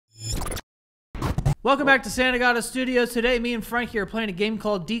Welcome back to Santagato Studios. Today, me and Frankie are playing a game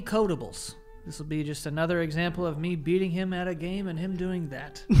called Decodables. This will be just another example of me beating him at a game and him doing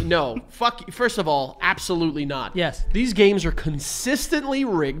that. No, fuck. First of all, absolutely not. Yes. These games are consistently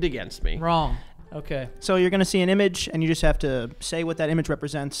rigged against me. Wrong. Okay. So you're going to see an image, and you just have to say what that image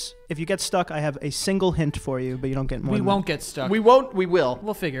represents. If you get stuck, I have a single hint for you, but you don't get more. We won't get stuck. We won't. We will.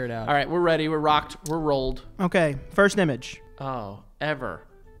 We'll figure it out. All right, we're ready. We're rocked. We're rolled. Okay, first image. Oh,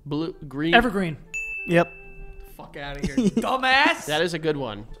 blue, green. Evergreen. Yep. Fuck out of here, dumbass. That is a good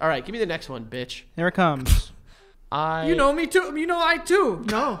one. All right, give me the next one, bitch. Here it comes. You know me too. You know I too.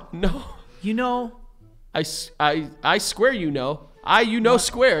 No. No. You know. I square you know. You know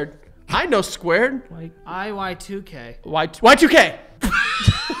squared. I know squared. IY2K. Y2K.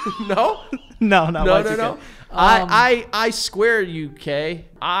 No? No. No. I square you, K.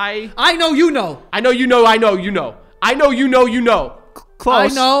 I know you know. I know you know. I know you know. I know you know you know.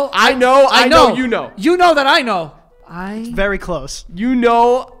 Close. I know you know. You know that I know. Very close. You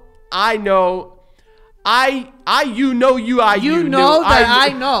know I know. You know you You know that I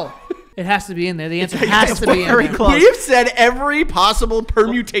know. It has to be in there. The answer has to be in there. Close. We've said every possible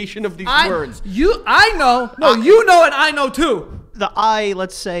permutation of these words. I know. No, you know and I know too. The I,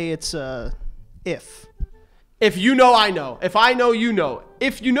 let's say it's if. If you know, I know. If I know, you know.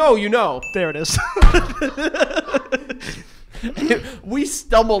 If you know, you know. There it is. We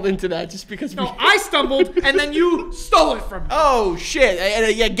stumbled into that just because I stumbled and then you stole it from me. Oh, shit.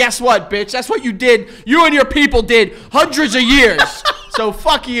 And yeah, guess what, bitch? That's what you did. You and your people did hundreds of years. So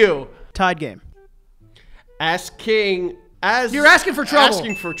fuck you. Tied game. You're asking for trouble.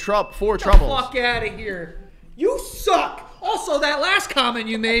 Asking for trouble. Fuck out of here. You suck. Also, that last comment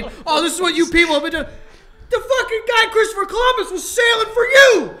you made, oh, this is what you people have been doing. The fucking guy, Christopher Columbus, was sailing for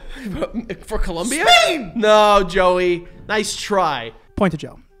you. For Colombia? Spain. No, Joey. Nice try. Point to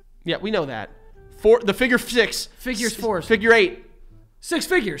Joe. Yeah, we know that. The figure 6. Figures 4. Figure 8. 6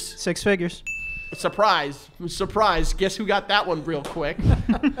 figures. 6 figures. Surprise. Guess who got that one real quick?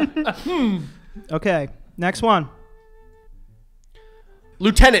 Okay, next one.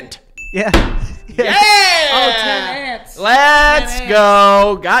 Lieutenant. Yeah. Yeah! Oh, 10 ants. Let's 10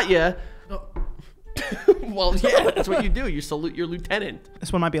 go. Got ya. Oh. Well, yeah, that's what you do. You salute your lieutenant.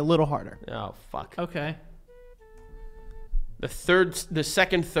 This one might be a little harder. Oh, fuck. Okay. The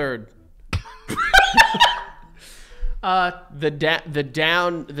second third. The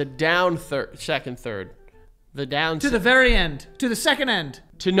down third, second third. The down to the very end. To the second end.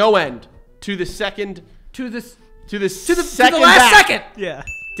 To no end. To the second. To the second last back. second. Yeah.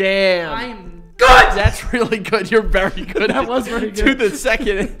 Damn. I'm good. That's really good. You're very good. That was very good. To the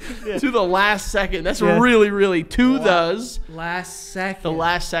second. To the last second. That's really, really to those. Last second. The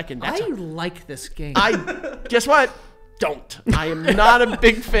last second. I like this game. Guess what? Don't. I am not a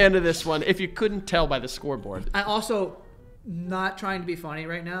big fan of this one, if you couldn't tell by the scoreboard. I also, not trying to be funny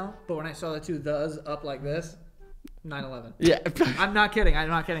right now, but when I saw the two thes up like this, 9/11. Yeah. I'm not kidding. I'm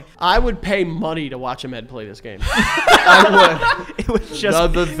not kidding. I would pay money to watch Ahmed play this game. I would. It was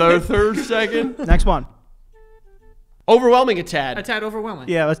just The third second. Next one. Overwhelming a tad. A tad overwhelming.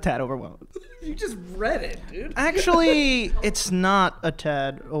 Yeah, it was tad overwhelming. You just read it, dude. Actually, it's not a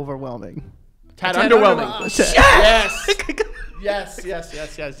tad overwhelming. Tad underwhelming. Yes!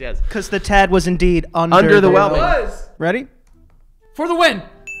 Yes. Because the tad was indeed under the It whelming. was. Ready? For the win.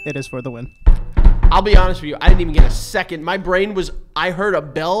 It is for the win. I'll be honest with you. I didn't even get a second. My brain was. I heard a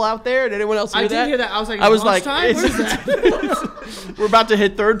bell out there. Did anyone else hear that? I did hear that. I was like, lunchtime? What is that? We're about to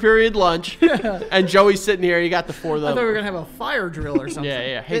hit third period lunch, and Joey's sitting here. You got the 4 of them. I thought we were gonna have a fire drill or something.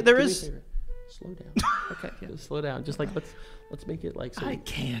 Yeah. Hey, there do me a is- favor. Slow down. Okay, just slow down. Just like let's make it like. So I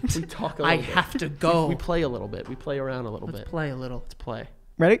can't. We talk a little bit. I have to go. We play a little bit. We play around a little Let's bit. play a little. Let's play.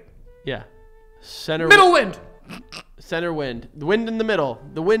 Ready? Yeah. Center. Middle wind. Center wind. The wind in the middle.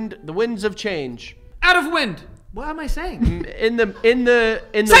 The winds of change. Out of wind. What am I saying? In the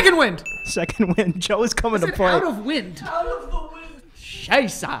Second wind. Second win. Joe is coming I to said play. out of wind. Out of the wind.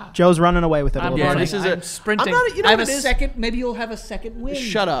 Scheisse. Joe's running away with it a I'm little running. bit. I'm sprinting. I'm not, you know I have what a it is? second. Maybe you'll have a second win.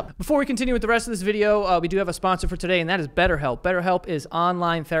 Shut up. Before we continue with the rest of this video, we do have a sponsor for today, and that is BetterHelp. BetterHelp is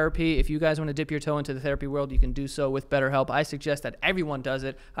online therapy. If you guys want to dip your toe into the therapy world, you can do so with BetterHelp. I suggest that everyone does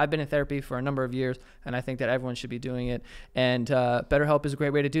it. I've been in therapy for a number of years, and I think that everyone should be doing it. And BetterHelp is a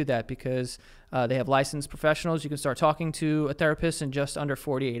great way to do that because they have licensed professionals. You can start talking to a therapist in just under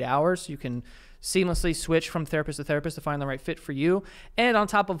 48 hours. You can seamlessly switch from therapist to therapist to find the right fit for you. And on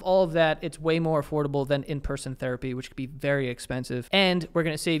top of all of that, it's way more affordable than in-person therapy, which could be very expensive. And we're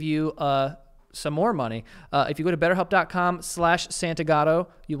going to save you some more money. If you go to betterhelp.com/Santagato,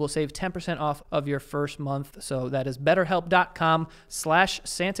 you will save 10% off of your first month. So that is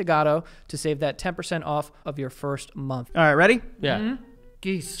betterhelp.com/Santagato to save that 10% off of your first month. All right, ready? Yeah.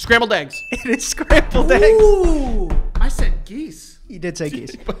 Geese. Scrambled eggs. It is scrambled eggs. Ooh, I said geese. You did say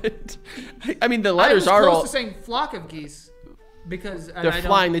geese. But I mean, the I letters was are close all to saying flock of geese because they're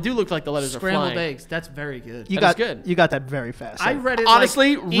flying. They do look like the letters are Scrambled flying. eggs. That's very good. You That is got good. You got that very fast. I read it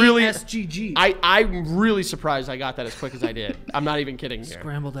Honestly, like really- ESGG. I'm really surprised I got that as quick as I did. I'm not even kidding here.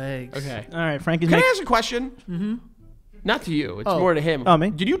 Scrambled eggs. Okay. All right, Frankie's Can I making. ask a question? Mm-hmm. Not to you. It's Oh. more to him. Oh,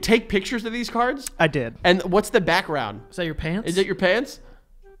 me? Did you take pictures of these cards? I did. And what's the background? Is that your pants? Is it your pants?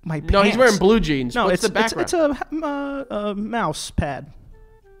 My No, he's pants. wearing blue jeans. No, what's it's the background? it's a mouse pad.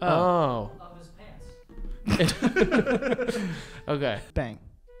 Oh. Okay. Bang.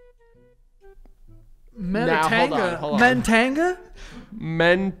 Now, hold on, hold on. Mentanga?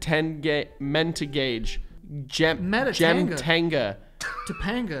 Mentagage. Metatanga. Gemtanga.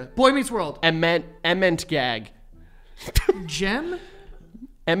 Topanga. Boy Meets World. Ement gag. Gem?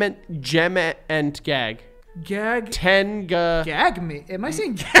 Gem gag. Gag? Tenga. Gag me. Am I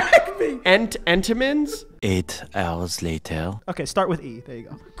saying gag me? Entomins? 8 hours later. Okay, start with E. There you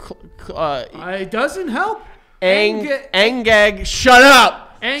go. It doesn't help. Engag. Shut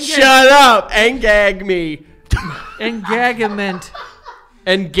up. Engag. Shut up. Engag me. Engagement.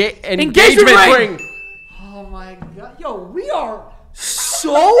 Engagement ring. Oh my god. Yo, we are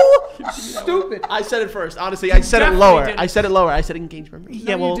so stupid. I said it first. Honestly, I said it definitely lower. didn't. I said it lower. I said engagement ring.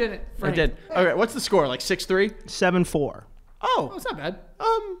 Yeah, No, well, you didn't. I Frank. did. Okay, what's the score? Like 6-3? 7-4. Oh, Oh. it's not bad.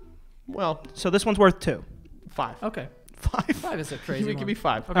 Well, So this one's worth 2. 5. Okay. 5. 5 is a crazy Give one. me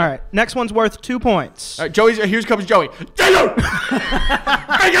 5. All right, next one's worth 2 points. All right, Joey's. Here comes Joey. Jason!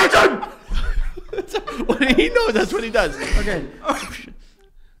 He knows that's what he does. Okay.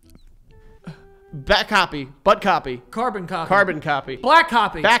 Back copy. Butt copy. Carbon copy. Carbon copy. Black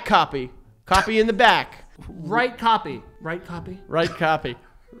copy. Back copy. Copy in the back. Right copy. Right copy. Right copy.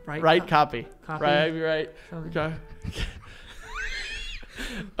 Right, Right copy. Copy. Right. Okay.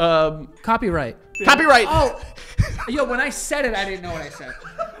 Copyright. Copyright. Oh, yo, when I said it, I didn't know what I said.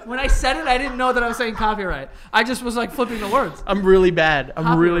 When I said it, I didn't know that I was saying copyright. I just was like flipping the words. I'm really bad.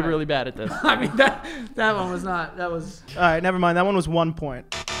 I'm really, Copyright. really bad at this. I mean, that one was not, that was... All right, never mind. That one was 1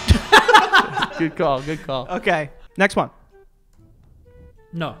 point. Good call. Good call. Okay, next one.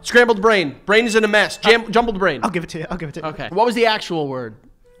 No. Scrambled brain. Brain is in a mess. Jumbled brain. I'll give it to you. Okay. What was the actual word?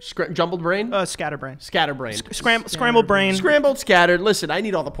 Jumbled brain? Scatterbrain. Scatterbrain. Scrambled brain. Scrambled, scattered. Listen, I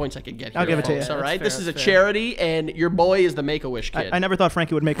need all the points I can get. I'll here, give it to folks, you. All right. That's This fair, is a that's fair. charity, and your boy is the Make-A-Wish kid. I never thought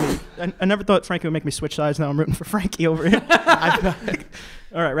Frankie would make me. I never thought Frankie would make me switch sides. Now I'm rooting for Frankie over here.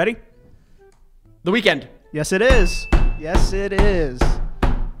 All right, ready? The Weekend. Yes, it is. Yes, it is.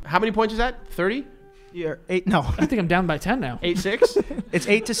 How many points is that? 30? You're 8. No, I think I'm down by 10 now. 8-6? it's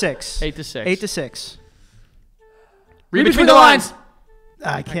 8-6. 8-6. 8-6. Read between the lines.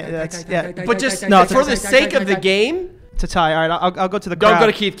 I can't. That's yeah. But just No, for the sake of the game, It's a tie. All right, I'll go to the don't crowd. go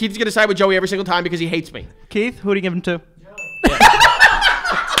to Keith. Keith's going to side with Joey every single time because he hates me. Keith, who do you give him to?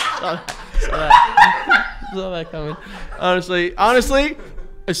 Saw that coming. Honestly,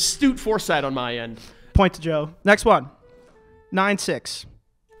 astute foresight on my end. Point to Joe. Next one. 9-6.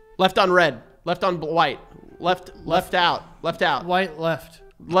 Left on red. Left on white. Left out. Left out. White left.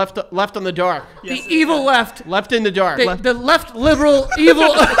 Left on the dark. The evil left. Left in the dark. The left liberal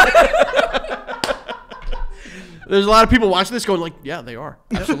evil. There's a lot of people watching this going like, yeah, they are.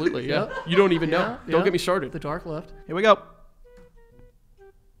 Absolutely, yeah. Yep. You don't even know. Yeah, Don't yeah. get me started. The dark left. Here we go.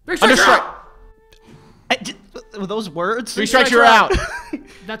 Three Under strikes, you're strike. out. With those words? 3 strikes, you're out.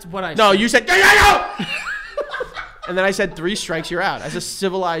 That's what I No, said. you said, yeah. And then I said 3 strikes, you're out. As a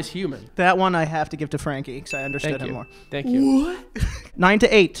civilized human. That one I have to give to Frankie because I understood Thank him you. more. Thank you.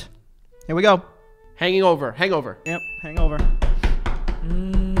 9-8. Here we go. Hangover. Yep, hangover.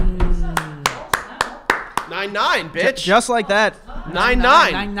 9-9, bitch. Just like that. 9-9.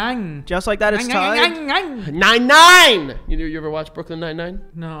 9-9. Just like that, it's tied. 9-9. You ever watch Brooklyn Nine-Nine?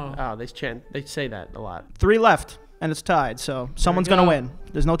 No. Oh, they say that a lot. 3 left, and it's tied. So someone's go. gonna win.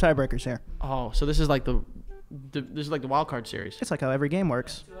 There's no tiebreakers here. Oh, so this is like the wild card series. It's like how every game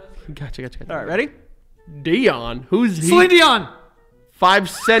works. Gotcha. All right, ready? Dion. Who's he? Celine Dion. 5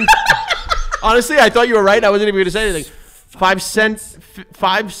 cent. Honestly, I thought you were right. I wasn't even going to say anything. 5 cents.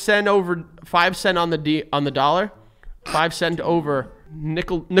 5 cent over. 5 cent on the dollar. 5 cent over.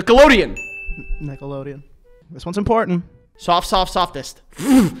 Nickelodeon. Nickelodeon. This one's important. Softest.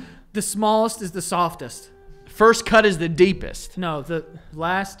 The smallest is the softest. First cut is the deepest. No, the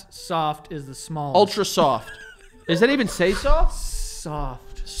last soft is the smallest. Ultra soft. Does that even say soft?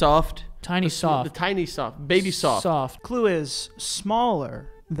 soft. Soft. Tiny soft. The tiny soft. Baby soft. Soft. Clue is smaller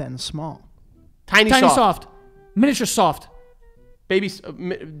than small. Tiny Tiny soft. soft. Miniature soft. Baby,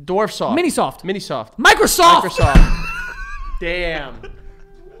 dwarf soft. Mini soft. Mini soft. Microsoft. Microsoft. Damn.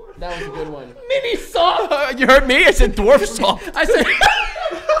 That was a good one. Mini soft. You heard me? I said dwarf soft. I said.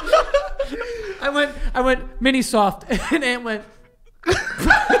 I went mini soft, and Ant went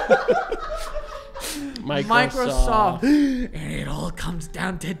Microsoft. And it all comes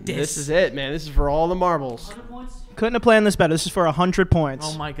down to this. This is it, man. This is for all the marbles. Couldn't have planned this better. This is for 100 points.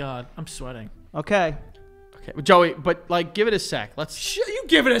 Oh my God, I'm sweating. Okay. Okay, but Joey, but like, give it a sec. Let's You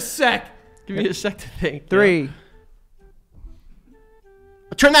give it a sec. give me a sec to think. 3. Yeah.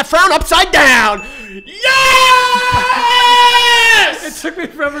 Turn that frown upside down. Yes! It took me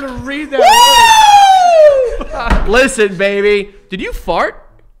forever to read that. Listen, baby. Did you fart?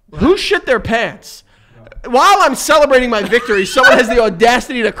 Who shit their pants? While I'm celebrating my victory, someone has the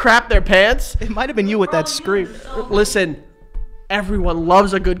audacity to crap their pants. It might have been you with that scream. Listen, everyone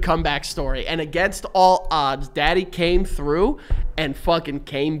loves a good comeback story, and against all odds, Daddy came through and fucking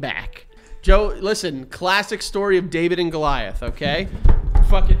came back. Joe, listen, classic story of David and Goliath, okay?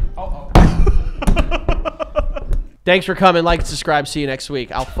 Fucking. Thanks for coming. Like and subscribe. See you next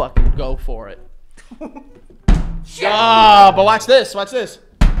week. I'll fucking go for it. But watch this. Watch this.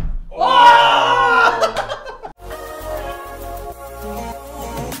 Oh!